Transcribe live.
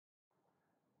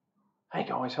Hey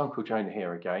guys, Unclejona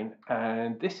here again,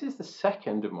 and this is the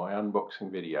second of my unboxing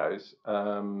videos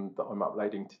that I'm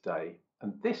uploading today.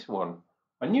 And this one,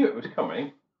 I knew it was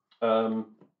coming.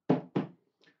 Um,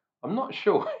 I'm not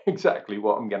sure exactly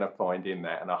what I'm going to find in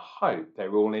there, and I hope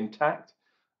they're all intact,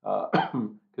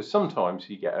 because sometimes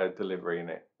you get a delivery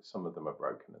and some of them are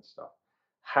broken and stuff.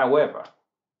 However,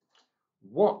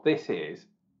 what this is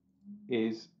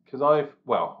because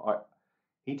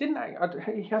he didn't.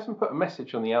 He hasn't put a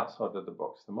message on the outside of the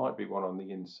box. There might be one on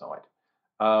the inside.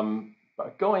 But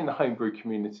a guy in the homebrew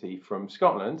community from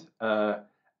Scotland,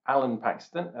 Alan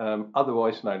Paxton,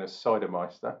 otherwise known as Cider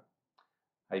Meister.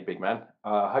 Hey, big man.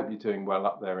 I hope you're doing well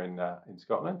up there in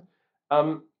Scotland.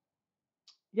 Um,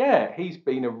 yeah, he's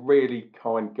been a really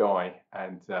kind guy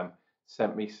and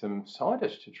sent me some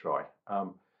ciders to try.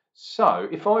 So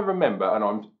if I remember, and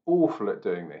I'm awful at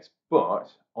doing this,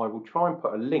 but I will try and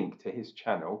put a link to his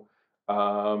channel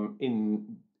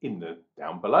in the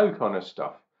down below kind of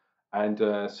stuff. And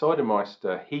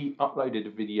Cidermeister, he uploaded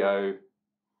a video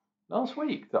last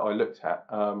week that I looked at.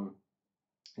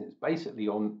 It's basically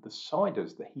on the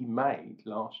ciders that he made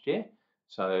last year,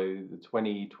 so the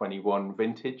 2021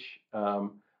 vintage.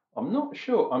 I'm not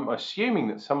sure. I'm assuming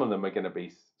that some of them are going to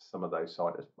be some of those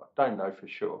ciders, but I don't know for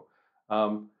sure.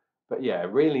 Um, but yeah,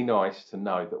 really nice to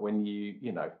know that when you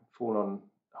fall on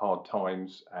hard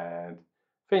times and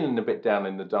feeling a bit down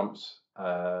in the dumps,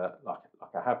 like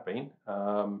I have been,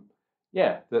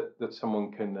 yeah, that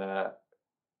someone can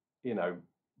you know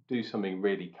do something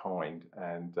really kind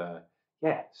and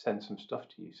yeah, send some stuff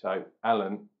to you. So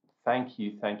Alan, thank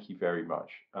you very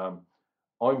much. I'm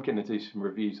going to do some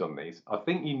reviews on these. I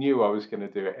think you knew I was going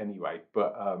to do it anyway,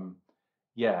 but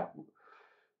yeah,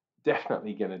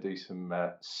 definitely going to do some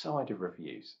cider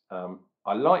reviews.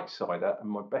 I like cider, and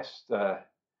my best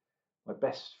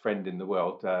friend in the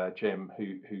world, Jim,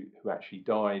 who actually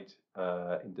died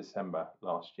in December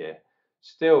last year,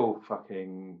 still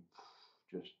fucking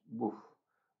just woof,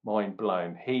 mind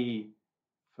blown. He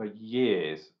for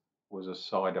years was a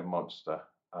cider monster,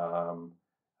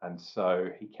 and so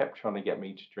he kept trying to get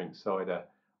me to drink cider.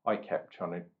 I kept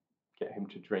trying to get him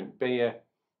to drink beer.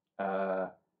 Uh,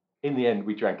 in the end,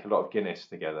 we drank a lot of Guinness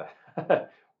together,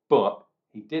 but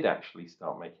he did actually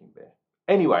start making beer.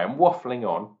 Anyway, I'm waffling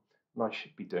on, and I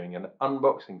should be doing an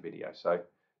unboxing video. So,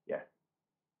 yeah,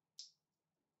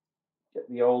 get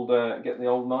the old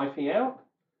knifey out.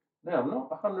 Now, I'm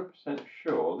not 100%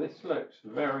 sure. This looks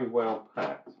very well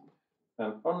packed,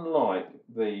 and unlike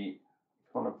the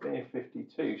kind of Beer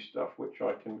 52 stuff, which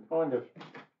I can kind of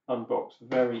unbox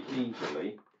very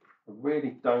easily, I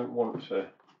really don't want to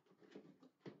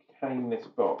cane this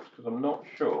box because I'm not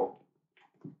sure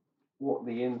what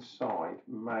the inside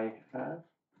may have.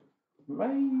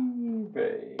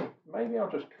 Maybe I'll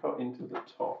just cut into the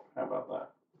top. How about that?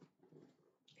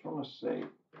 Trying to see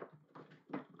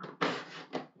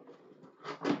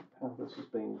how this has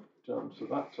been done. So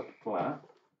that's a flap.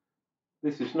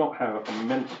 This is not how I'm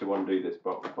meant to undo this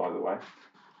box, by the way,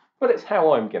 but it's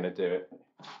how I'm going to do it.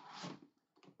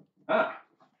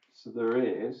 So there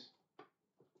is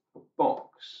a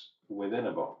box within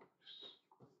a box.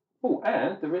 Oh,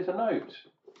 and there is a note.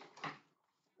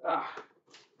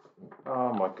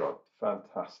 Oh my God,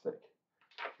 fantastic.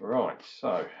 Right,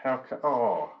 so how can,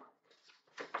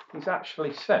 he's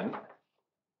actually sent,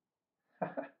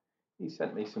 he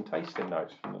sent me some tasting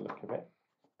notes from the look of it.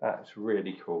 That's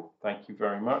really cool. Thank you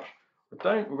very much. I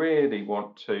don't really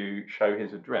want to show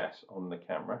his address on the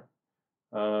camera.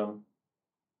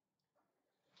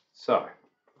 So,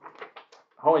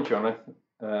 hi Jonathan.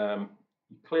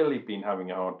 You've clearly been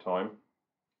having a hard time.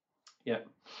 Yeah.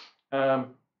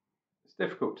 It's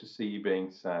difficult to see you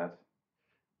being sad.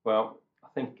 Well, I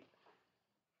think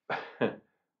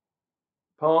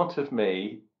part of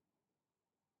me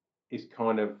is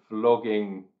kind of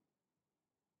vlogging,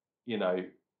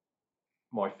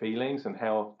 my feelings and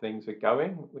how things are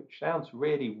going, which sounds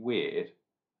really weird.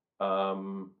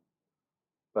 But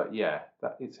yeah,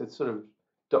 that it's a sort of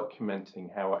documenting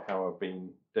how I've been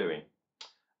doing.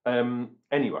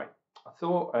 Anyway, I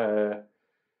thought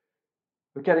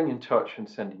we're getting in touch and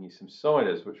sending you some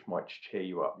ciders, which might cheer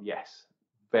you up. Yes,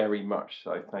 very much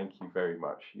so. Thank you very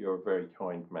much. You're a very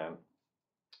kind man.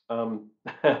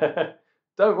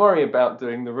 Don't worry about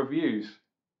doing the reviews.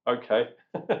 Okay,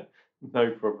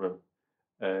 no problem.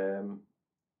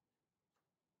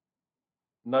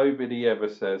 Nobody ever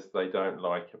says they don't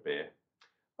like a beer.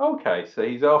 Okay, so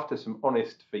he's after some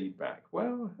honest feedback.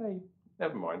 Well, hey,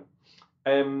 never mind.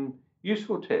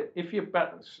 Useful tip: if you're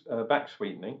back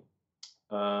sweetening,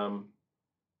 put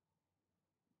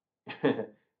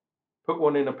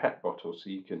one in a PET bottle so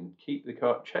you can keep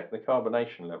check the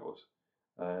carbonation levels.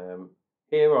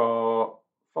 Here are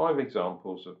 5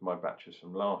 examples of my batches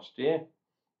from last year.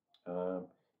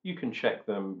 You can check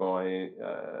them by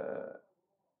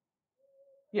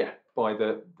by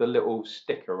the little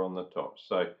sticker on the top.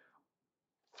 So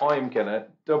I'm gonna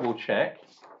double check,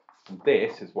 and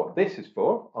this is what this is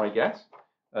for, I guess.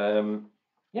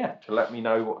 Yeah, to let me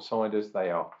know what ciders they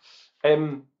are.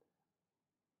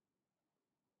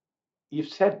 You've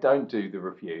said don't do the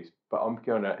reviews, but I'm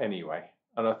gonna anyway.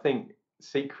 And I think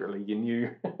secretly you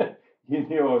knew you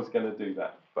knew I was gonna do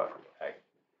that. But hey,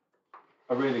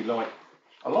 I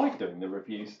like doing the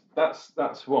reviews.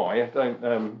 That's why I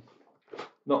don't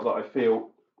not that I feel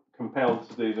compelled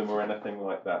to do them or anything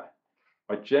like that.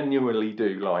 I genuinely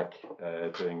do like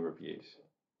doing reviews,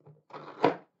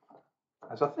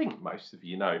 as I think most of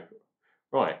you know.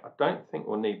 Right, I don't think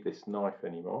we'll need this knife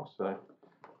anymore, so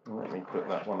let me put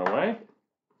that one away.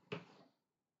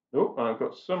 Oh, and I've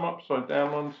got some upside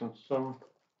down ones and some...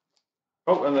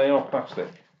 Oh, and they are plastic.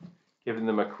 Giving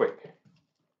them a quick...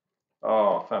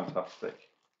 Oh, fantastic.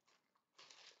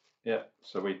 Yeah,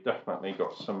 so we've definitely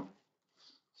got some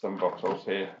bottles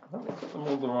here. Let me put them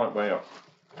all the right way up.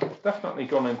 Definitely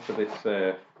gone into this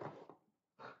a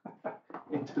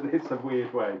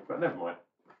weird way, but never mind.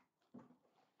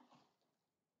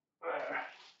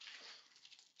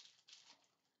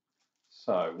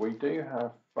 So we do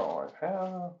have 5.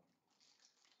 How?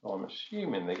 So I'm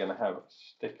assuming they're going to have a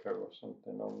sticker or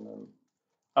something on them.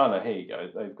 Oh no, here you go.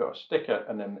 They've got a sticker,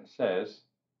 and then it says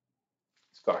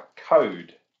it's got a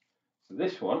code. So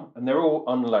this one, and they're all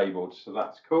unlabeled, so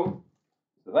that's cool.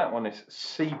 So that one is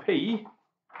CP.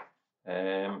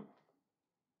 Let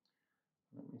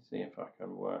me see if I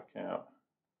can work out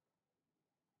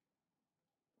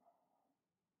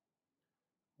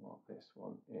what this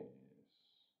one is.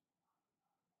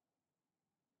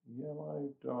 Yellow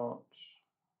dot.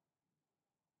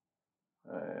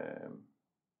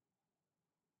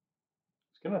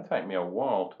 It's going to take me a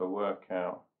while to work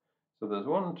out. So there's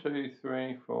 1, 2,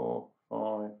 3, 4,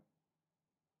 5,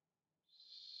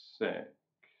 6.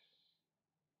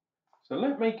 So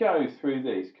let me go through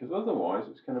these, because otherwise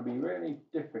it's going to be really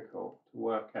difficult to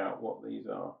work out what these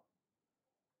are.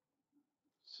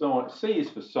 So C is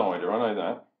for cider, I know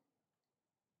that.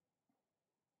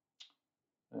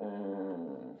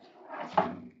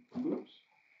 Oops,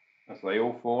 as they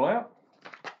all fall out.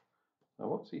 Now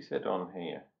what's he said on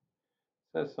here?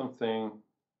 It says something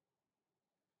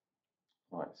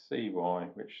like CY,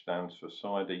 which stands for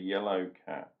cider yellow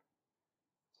cap.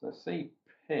 So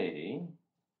CP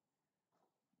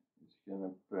is going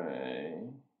to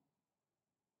be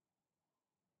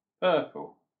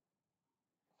purple.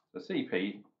 So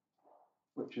CP,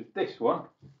 which is this one,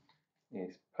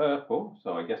 is purple.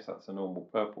 So I guess that's a normal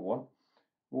purple one,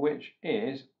 which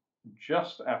is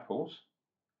just apples.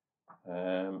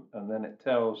 And then it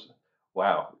tells,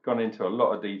 wow, gone into a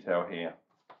lot of detail here.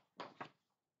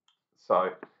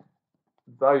 So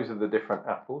those are the different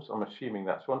apples. I'm assuming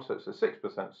that's one. So it's a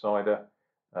 6% cider,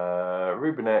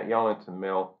 Rubinet, Yarlington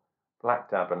Mill, Black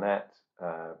Dabonet,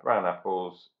 brown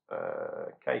apples,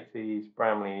 Katie's,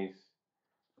 Bramley's.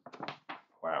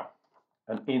 Wow.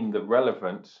 And in the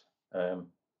relevant,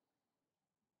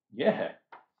 yeah,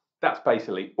 that's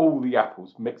basically all the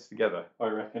apples mixed together, I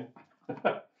reckon.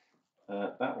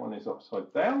 That one is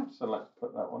upside down, so let's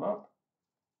put that one up.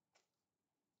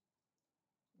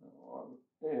 That one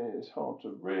is hard to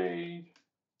read.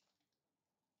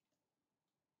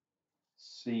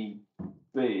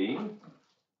 CB.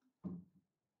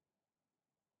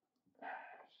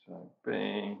 So B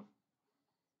is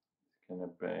going to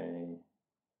be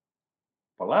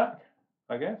black,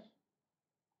 I guess.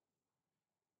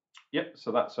 Yep,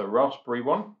 so that's a raspberry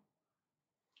one.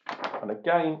 And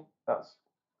again, that's,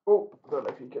 oh, I don't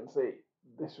know if you can see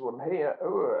this one here.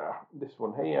 Oh, this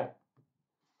one here.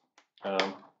 So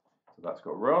that's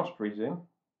got raspberries in,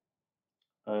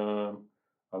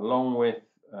 along with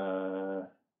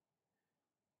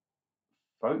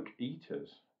folk eaters.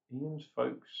 Ian's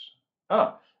folks.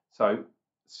 So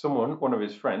someone, one of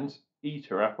his friends,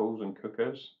 eater apples and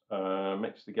cookers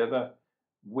mixed together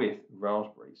with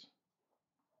raspberries.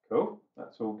 Cool,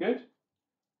 that's all good.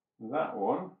 That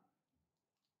one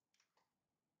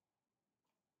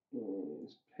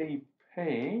is PP.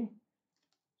 I'm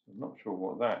not sure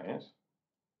what that is.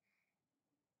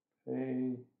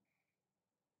 P.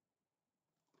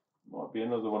 Might be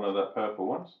another one of the purple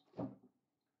ones.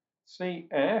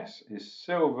 CS is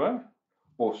silver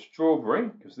or strawberry,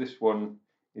 because this one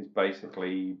is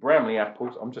basically Bramley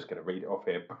apples. I'm just going to read it off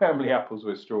here. Bramley apples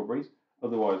with strawberries.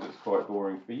 Otherwise, it's quite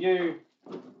boring for you.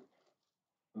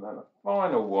 And then the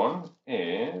final one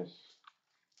is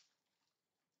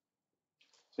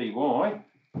see why.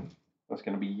 That's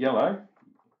going to be yellow.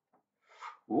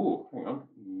 Oh, hang on,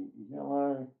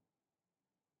 yellow.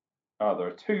 Oh, there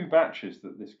are two batches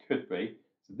that this could be.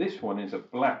 So this one is a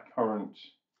blackcurrant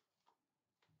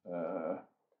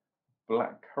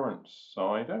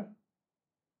cider.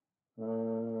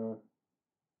 Oh,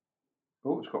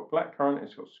 it's got blackcurrant,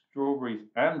 it's got strawberries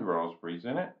and raspberries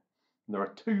in it. And there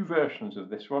are two versions of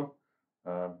this one,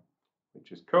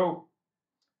 which is cool.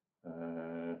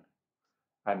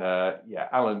 Yeah,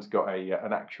 Alan's got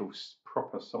an actual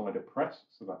proper cider press,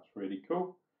 so that's really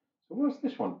cool. So what's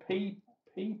this one?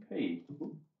 PP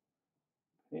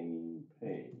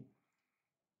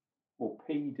or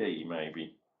PD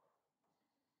maybe.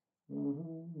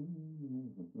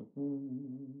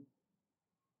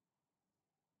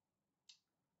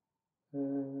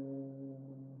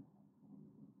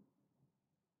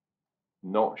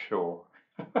 Not sure.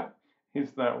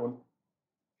 Is that one?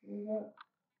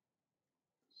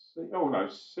 C? Oh no,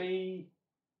 C.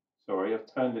 Sorry, I've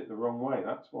turned it the wrong way.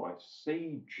 That's why.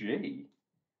 CG.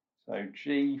 So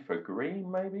G for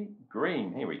green, maybe?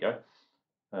 Green, here we go.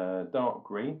 Dark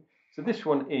green. So this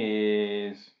one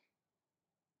is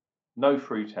no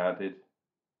fruit added.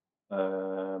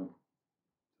 So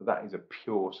that is a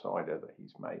pure cider that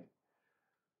he's made.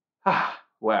 Ah,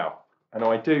 wow. And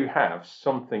I do have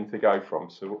something to go from.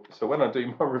 So when I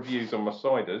do my reviews on my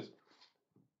ciders,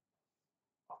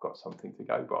 I've got something to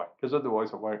go by, because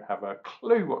otherwise I won't have a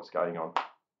clue what's going on.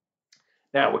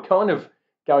 Now, we're kind of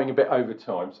going a bit over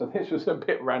time, so this was a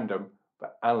bit random.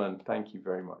 But Alan, thank you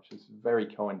very much. It's very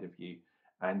kind of you.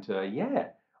 And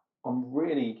yeah, I'm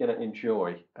really going to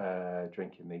enjoy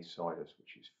drinking these ciders,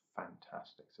 which is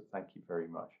fantastic. So thank you very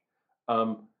much.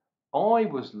 I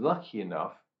was lucky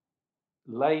enough,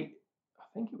 I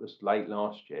think it was late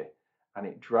last year, and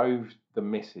it drove the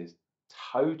missus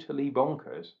totally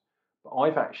bonkers. But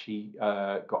I've actually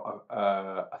got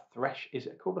a thresh. Is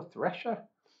it called a thresher?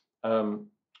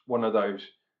 One of those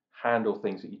handle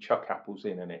things that you chuck apples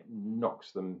in and it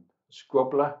knocks them.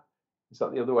 Scrobbler, is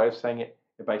that the other way of saying it?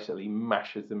 It basically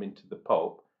mashes them into the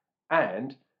pulp.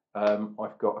 And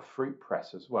I've got a fruit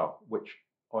press as well, which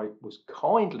I was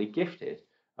kindly gifted.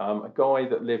 A guy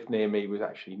that lived near me was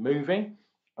actually moving,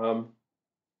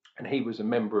 and he was a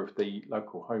member of the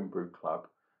local homebrew club.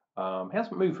 He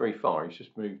hasn't moved very far. He's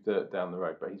just moved down the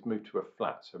road, but he's moved to a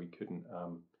flat, so he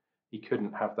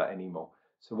couldn't have that anymore.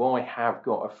 So I have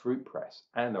got a fruit press,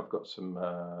 and I've got some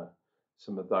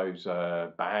of those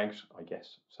bags, I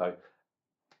guess. So,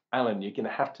 Alan, you're going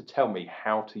to have to tell me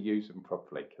how to use them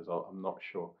properly, because I'm not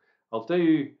sure. I'll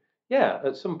do, yeah,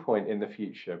 at some point in the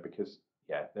future, because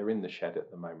yeah, they're in the shed at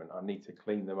the moment. I need to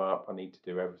clean them up. I need to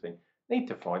do everything. Need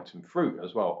to find some fruit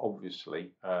as well,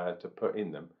 obviously, to put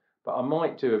in them. But I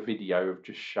might do a video of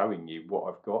just showing you what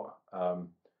I've got,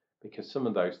 because some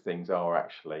of those things are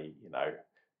actually,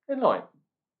 they're like,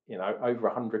 over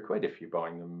 £100 if you're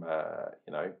buying them,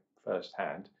 first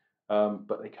hand.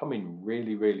 But they come in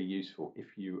really, really useful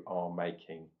if you are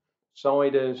making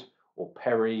ciders or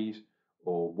perries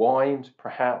or wines,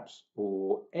 perhaps,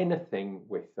 or anything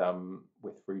with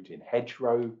fruit in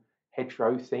hedgerow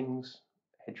things,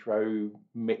 hedgerow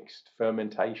mixed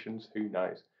fermentations. Who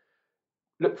knows?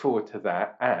 Look forward to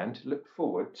that, and look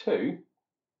forward to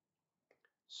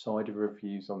cider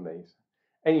reviews on these.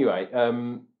 Anyway,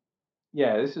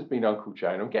 yeah, this has been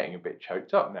Unclejona. I'm getting a bit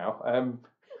choked up now.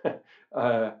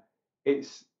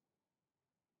 It's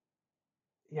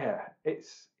yeah,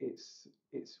 it's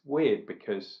weird,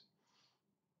 because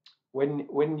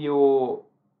when you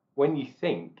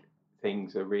think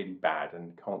things are really bad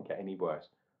and can't get any worse,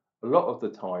 a lot of the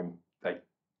time they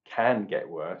can get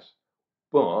worse,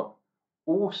 but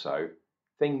also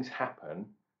things happen,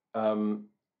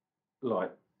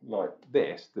 like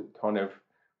this, that kind of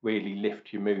really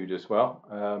lift your mood as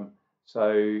well.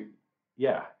 So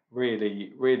yeah,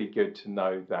 really, really good to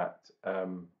know that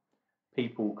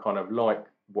people kind of like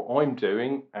what I'm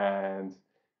doing, and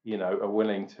are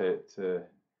willing to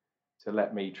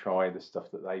let me try the stuff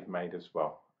that they've made as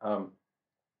well.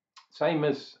 Same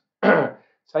as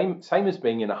same as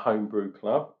being in a homebrew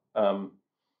club.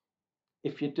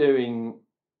 If you're doing,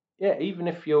 yeah, even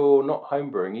if you're not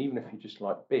homebrewing, even if you just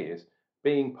like beers,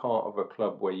 being part of a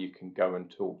club where you can go and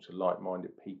talk to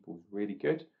like-minded people is really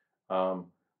good.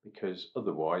 Because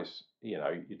otherwise,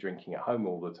 you're drinking at home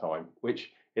all the time,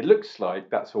 which it looks like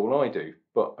that's all I do.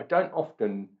 But I don't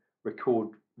often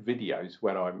record videos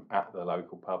when I'm at the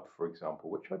local pub, for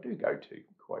example, which I do go to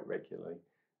quite regularly.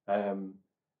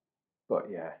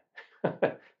 But yeah,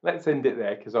 let's end it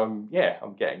there, because I'm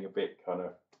getting a bit kind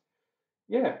of,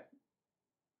 yeah,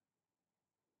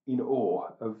 in awe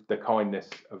of the kindness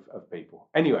of people.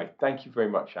 Anyway, thank you very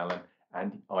much, Alan,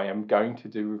 and I am going to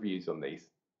do reviews on these.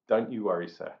 Don't you worry,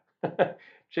 sir.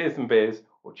 Cheers and beers,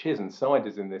 or cheers and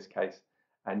ciders in this case.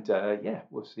 And yeah,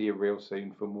 we'll see you real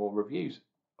soon for more reviews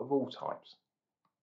of all types.